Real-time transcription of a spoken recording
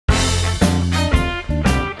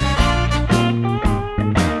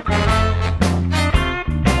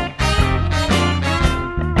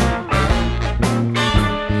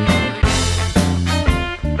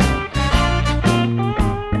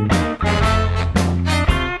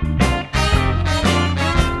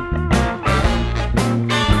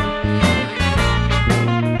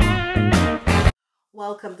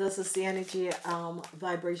this is the energy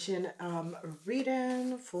vibration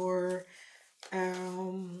reading for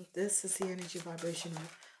this is the energy vibration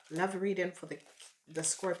love reading for the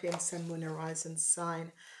Scorpion Sun, Moon, Horizon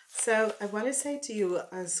sign. So I want to say to you,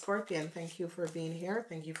 Scorpion, thank you for being here.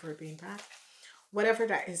 Thank you for being back. Whatever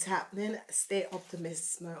that is happening, stay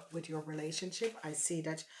optimistic with your relationship. I see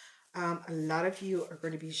that a lot of you are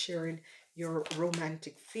going to be sharing your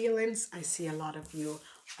romantic feelings. I see a lot of you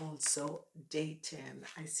also dating.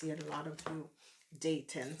 I see a lot of you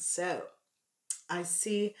dating. So I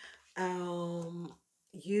see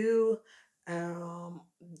you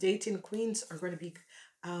dating queens are going to be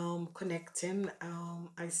connecting.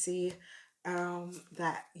 I see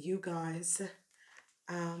that you guys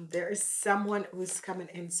there is someone who's coming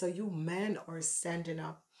in, so you men are standing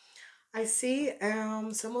up. I see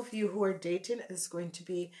some of you who are dating is going to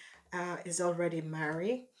be is already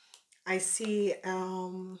married. I see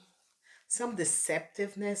some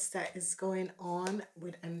deceptiveness that is going on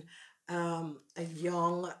with a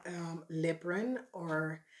young Libran,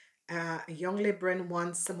 or a young Libran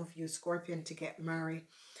wants some of you Scorpion to get married.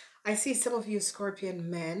 I see some of you Scorpion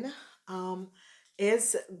men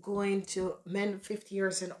is going to, men 50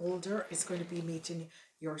 years and older is going to be meeting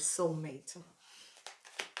your soulmate.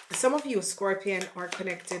 Some of you Scorpion are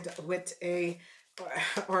connected with a,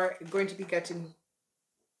 or going to be getting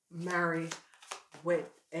married with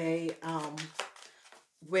a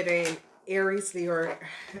Aries, Leo,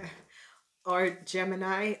 or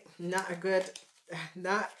Gemini. Not good,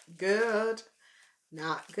 not good,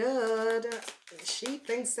 not good. She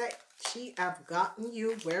thinks that she have gotten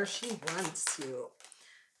you where she wants you.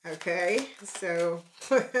 Okay, so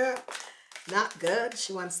not good.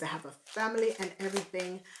 She wants to have a family and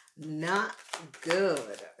everything. Not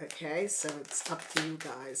good. Okay, so it's up to you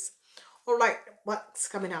guys. All right, what's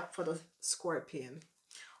coming out for the Scorpion?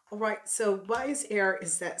 All right, so what is air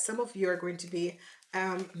is that some of you are going to be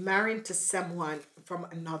married to someone from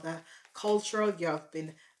another culture. You have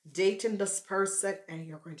been dating this person and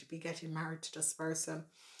you're going to be getting married to this person.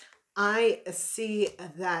 I see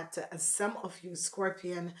that some of you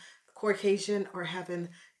Scorpion, Caucasian, are having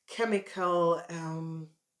chemical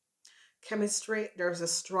chemistry. There's a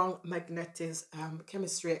strong magnetic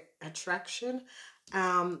chemistry attraction.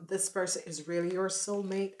 This person is really your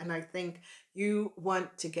soulmate, and I think you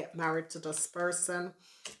want to get married to this person.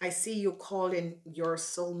 I see you calling your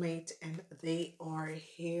soulmate and they are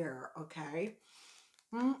here. Okay.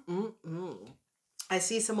 I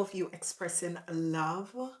see some of you expressing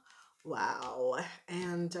love. Wow.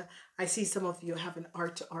 And I see some of you having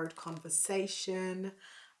art-to-art conversation.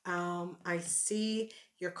 I see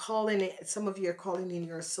you're calling it, some of you are calling in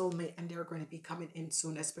your soulmate and they're going to be coming in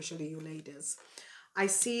soon, especially you ladies. I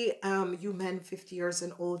see you men 50 years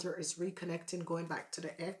and older is reconnecting, going back to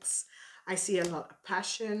the ex. I see a lot of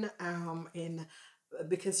passion in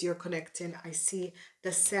because you're connecting. I see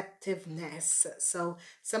deceptiveness. So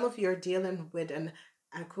some of you are dealing with an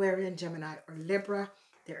Aquarian, Gemini, or Libra.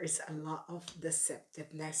 There is a lot of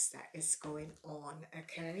deceptiveness that is going on.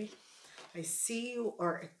 Okay, I see you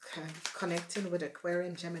are connecting with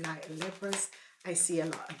Aquarian, Gemini, and Libras. I see a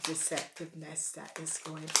lot of deceptiveness that is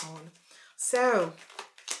going on. So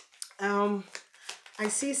I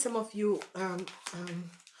see some of you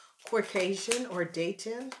Caucasian or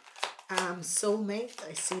dating soulmate.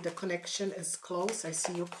 I see the connection is close. I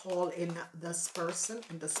see you call in this person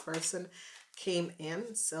and this person came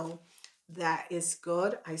in, so that is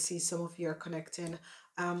good. I see some of you are connecting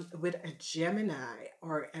with a Gemini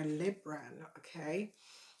or a Libran. Okay,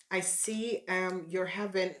 I see you're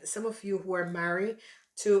having, some of you who are married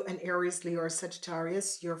to an Aries, Leo, or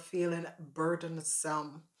Sagittarius, you're feeling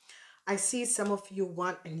burdensome. I see some of you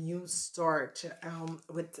want a new start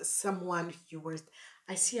with someone you were.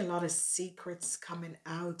 I see a lot of secrets coming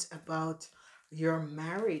out about your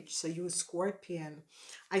marriage. So you Scorpion,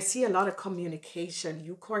 I see a lot of communication.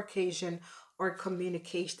 You Caucasian are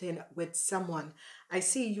communicating with someone. I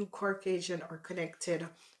see you Caucasian are connected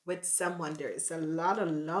with someone. There is a lot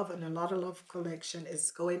of love and a lot of love collection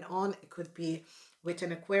is going on. It could be with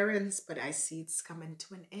an Aquarius, but I see it's coming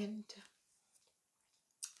to an end.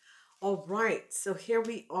 All right, so here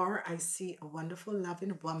we are. I see a wonderful,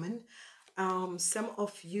 loving woman. Some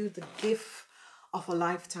of you, the gift of a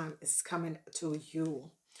lifetime is coming to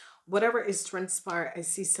you. Whatever is transpired, I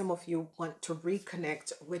see some of you want to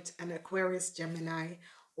reconnect with an Aquarius, Gemini,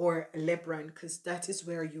 or Libran, because that is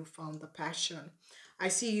where you found the passion. I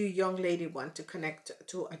see you, young lady, want to connect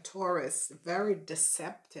to a Taurus. Very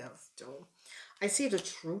deceptive, though. I see the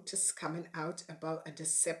truth is coming out about a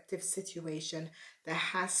deceptive situation that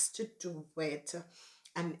has to do with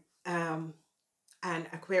an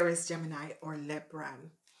Aquarius, Gemini, or Libran.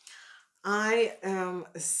 I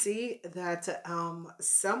see that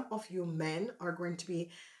some of you men are going to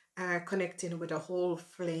be connecting with a whole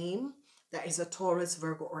flame that is a Taurus,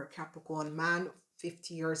 Virgo, or Capricorn man,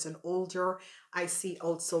 50 years and older. I see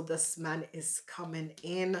also this man is coming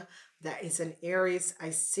in. That is an Aries.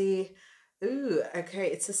 I see. Ooh, okay,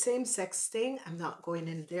 it's the same sex thing. I'm not going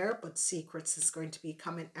in there, but secrets is going to be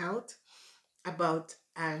coming out about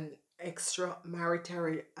an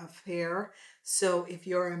extramarital affair. So if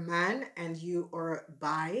you're a man and you are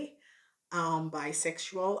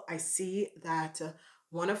bisexual, I see that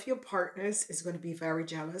one of your partners is going to be very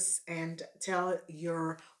jealous and tell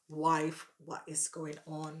your wife what is going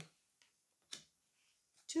on.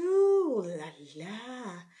 Ooh la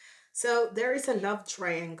la. So there is a love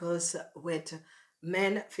triangles with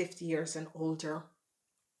men 50 years and older.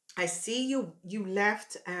 I see you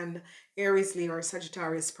left an Aries, Leo, or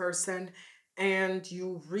Sagittarius person, and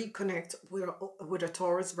you reconnect with a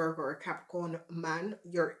Taurus, Virgo, or Capricorn man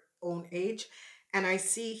your own age, and I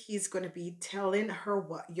see he's going to be telling her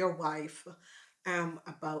what your wife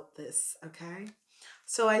about this. Okay,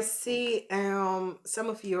 so I see some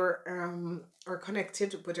of you are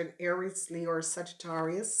connected with an Aries, Leo, or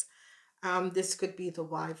Sagittarius. This could be the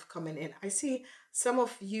wife coming in. I see some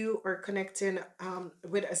of you are connecting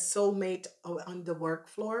with a soulmate on the work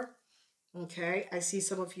floor. Okay, I see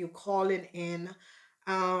some of you calling in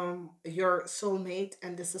your soulmate,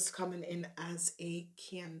 and this is coming in as a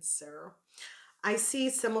Cancer. I see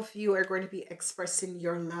some of you are going to be expressing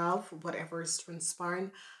your love, whatever is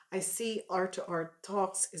transpiring. I see art to art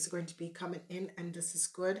talks is going to be coming in, and this is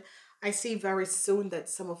good. I see very soon that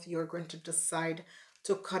some of you are going to decide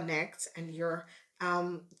to connect, and you're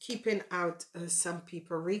keeping out some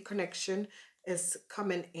people. Reconnection is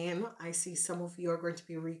coming in. I see some of you are going to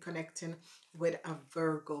be reconnecting with a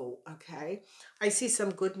Virgo. Okay, I see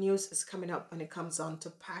some good news is coming up when it comes on to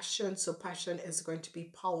passion. So passion is going to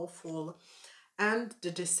be powerful, and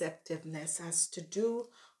the deceptiveness has to do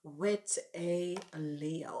with a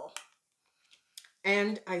Leo.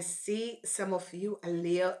 And I see some of you, a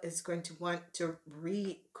Leo is going to want to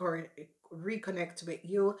reconnect with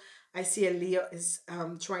you. I see a Leo is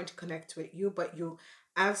trying to connect with you, but you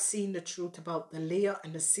have seen the truth about the Leo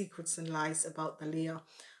and the secrets and lies about the Leo.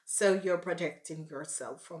 So you're protecting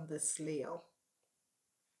yourself from this Leo.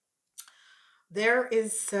 There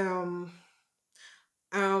is a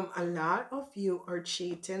lot of you are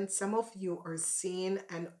cheating. Some of you are seeing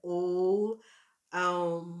an old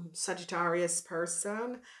Sagittarius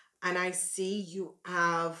person, and I see you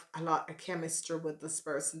have a lot of chemistry with this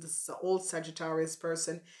person. This is an old Sagittarius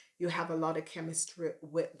person. You have a lot of chemistry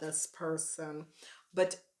with this person,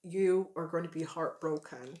 but you are going to be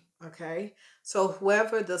heartbroken. Okay, so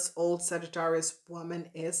whoever this old Sagittarius woman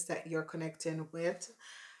is that you're connecting with,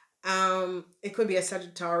 it could be a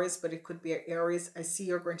Sagittarius, but it could be an Aries. I see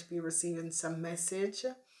you're going to be receiving some message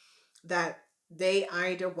that they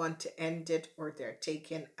either want to end it or they're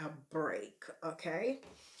taking a break. Okay,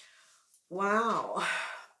 wow.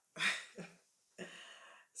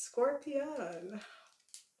 Scorpion,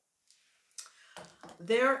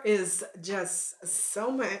 there is just so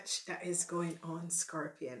much that is going on,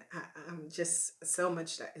 Scorpion. I'm just so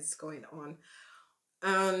much that is going on,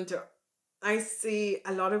 and I see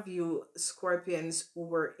a lot of you Scorpions who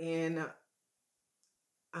were in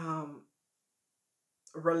um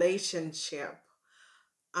relationship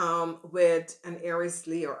with an Aries,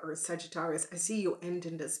 Leo, or Sagittarius. I see you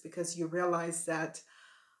ending this because you realize that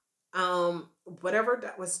whatever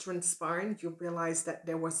that was transpiring, you realize that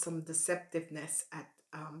there was some deceptiveness at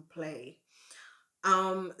play.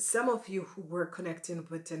 Some of you who were connecting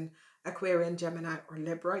with an Aquarian, Gemini, or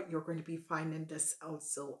Libra, you're going to be finding this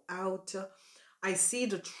also out. I see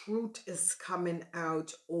the truth is coming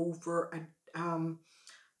out over a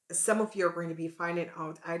some of you are going to be finding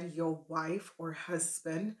out, either your wife or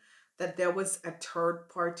husband, that there was a third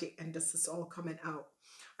party, and this is all coming out.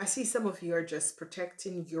 I see some of you are just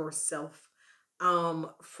protecting yourself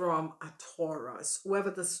from a Taurus.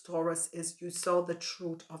 Whoever this Taurus is, you saw the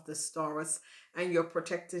truth of this Taurus, and you're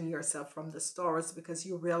protecting yourself from this Taurus because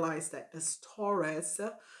you realize that this Taurus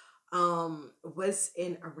was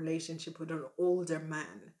in a relationship with an older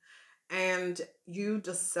man, and you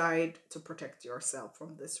decide to protect yourself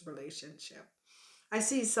from this relationship. I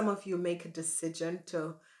see some of you make a decision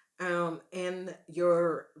to end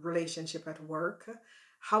your relationship at work.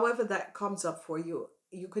 However that comes up for you,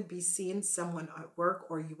 you could be seeing someone at work,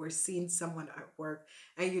 or you were seeing someone at work,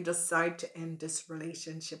 and you decide to end this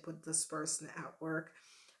relationship with this person at work.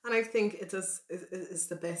 And I think it is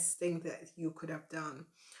the best thing that you could have done.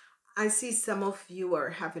 I see some of you are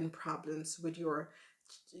having problems with your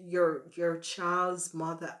your child's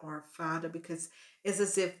mother or father, because it's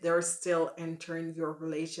as if they're still entering your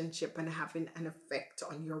relationship and having an effect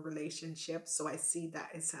on your relationship. So I see that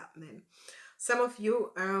is happening. Some of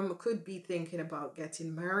you could be thinking about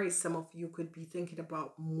getting married. Some of you could be thinking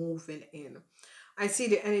about moving in. I see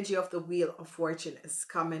the energy of the Wheel of Fortune is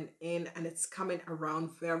coming in, and it's coming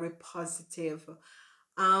around very positive.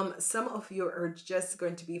 Some of you are just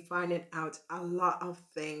going to be finding out a lot of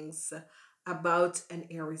things about an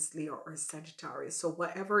Aries, Leo, or Sagittarius. So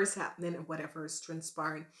whatever is happening and whatever is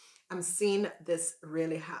transpiring, I'm seeing this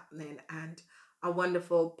really happening, and a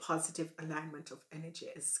wonderful positive alignment of energy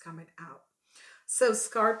is coming out. So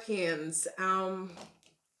Scorpions,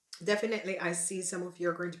 definitely I see some of you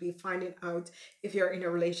are going to be finding out, if you're in a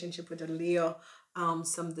relationship with a Leo,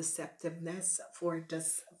 some deceptiveness for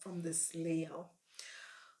this from this Leo.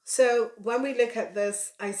 So when we look at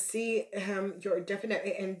this, I see you're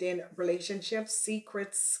definitely ending relationships.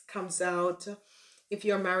 Secrets comes out. If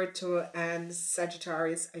you're married to a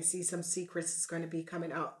Sagittarius, I see some secrets is going to be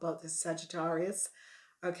coming out about the Sagittarius.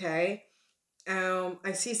 Okay.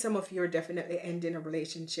 I see some of you are definitely ending a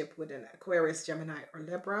relationship with an Aquarius, Gemini, or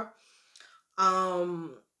Libra.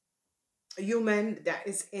 Human that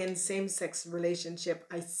is in same-sex relationship,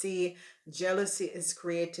 I see jealousy is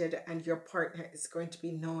created, and your partner is going to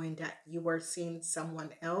be knowing that you are seeing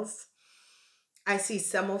someone else. I see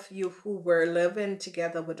some of you who were living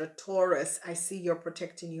together with a Taurus. I see you're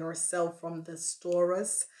protecting yourself from this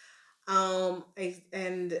Taurus.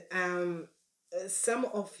 Some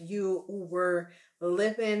of you who were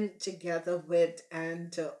living together with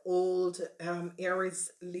an old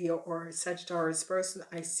Aries, Leo, or Sagittarius person,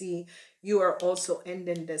 I see you are also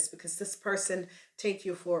ending this, because this person take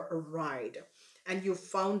you for a ride, and you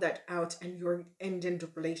found that out, and you're ending the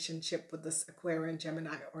relationship with this Aquarian,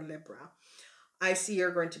 Gemini, or Libra. I see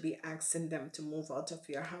you're going to be asking them to move out of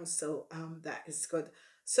your house. So that is good.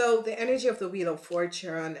 So the energy of the Wheel of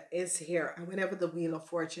Fortune is here. And whenever the Wheel of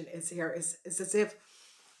Fortune is here, it's as if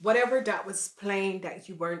whatever that was playing that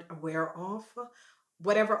you weren't aware of,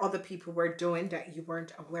 whatever other people were doing that you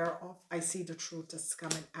weren't aware of, I see the truth is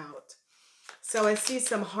coming out. So I see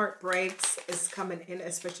some heartbreaks is coming in,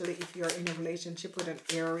 especially if you're in a relationship with an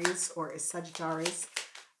Aries or a Sagittarius.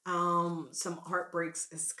 Some heartbreaks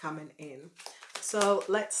is coming in. So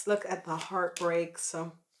let's look at the heartbreaks.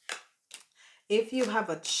 So if you have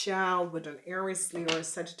a child with an Aries, Leo, or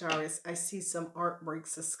Sagittarius, I see some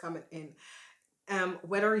heartbreaks is coming in.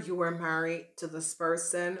 Whether you were married to this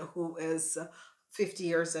person who is 50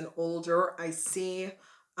 years and older, I see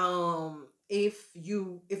if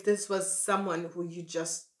this was someone who you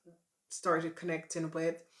just started connecting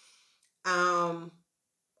with,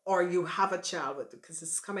 or you have a child with, because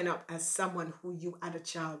it's coming up as someone who you had a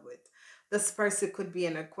child with. This person could be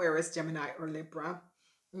an Aquarius, Gemini, or Libra.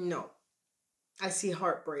 No, I see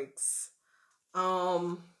heartbreaks.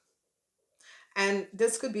 And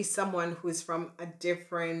this could be someone who is from a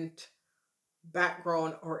different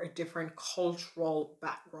background or a different cultural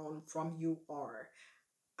background from you are.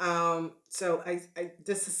 So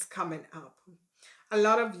this is coming up. A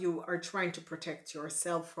lot of you are trying to protect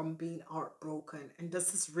yourself from being heartbroken, and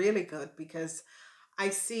this is really good, because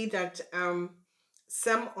I see that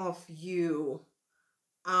some of you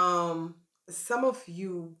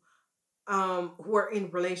who are in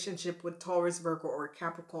relationship with Taurus, Virgo, or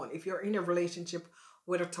Capricorn, if you're in a relationship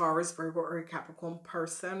with a Taurus, Virgo, or a Capricorn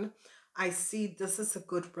person, I see this is a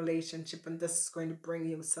good relationship, and this is going to bring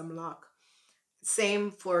you some luck.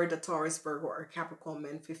 Same for the Taurus, Virgo, or Capricorn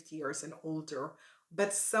men 50 years and older.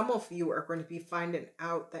 But some of you are going to be finding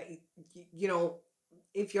out that, you know,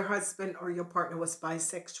 if your husband or your partner was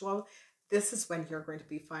bisexual, this is when you're going to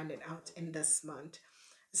be finding out in this month.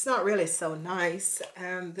 It's not really so nice.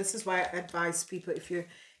 This is why I advise people, if you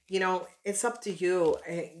know, it's up to you.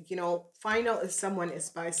 You know, find out if someone is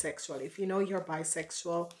bisexual. If you know you're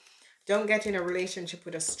bisexual, don't get in a relationship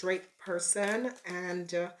with a straight person, and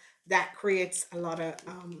that creates a lot of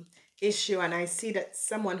issue. And I see that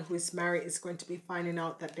someone who is married is going to be finding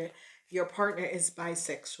out that your partner is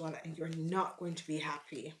bisexual, and you're not going to be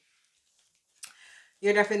happy.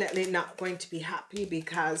 You're definitely not going to be happy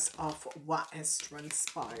because of what has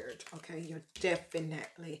transpired. Okay, you're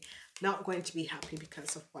definitely not going to be happy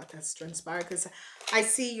because of what has transpired, because I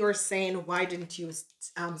see you're saying, why didn't you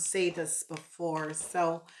say this before?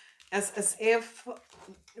 So as if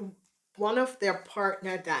one of their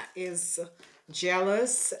partner that is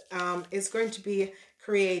jealous is going to be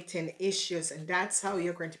creating issues, and that's how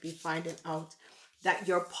you're going to be finding out that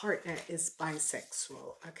your partner is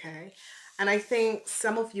bisexual, okay? And I think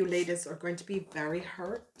some of you ladies are going to be very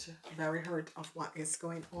hurt of what is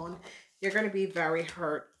going on. You're going to be very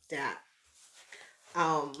hurt that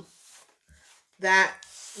that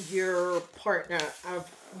your partner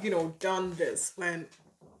have, you know, done this when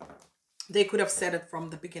they could have said it from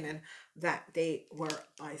the beginning that they were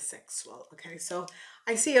bisexual. Okay, so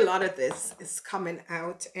I see a lot of this is coming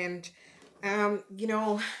out, and you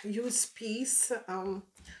know, use peace.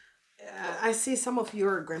 I see some of you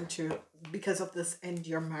are going to, because of this, end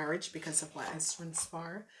your marriage because of what has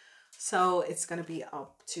transpired. So it's going to be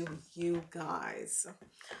up to you guys.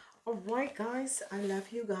 All right, guys, I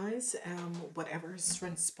love you guys. Whatever is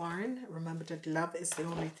transpiring, remember that love is the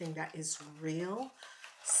only thing that is real.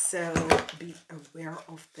 So be aware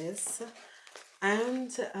of this.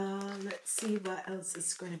 And let's see what else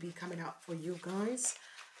is going to be coming up for you guys.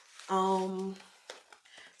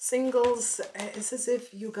 Singles, it's as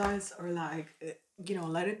if you guys are like, you know,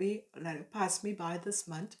 let it be, let it pass me by this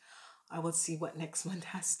month. I will see what next month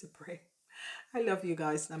has to bring. I love you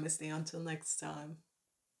guys. Namaste until next time.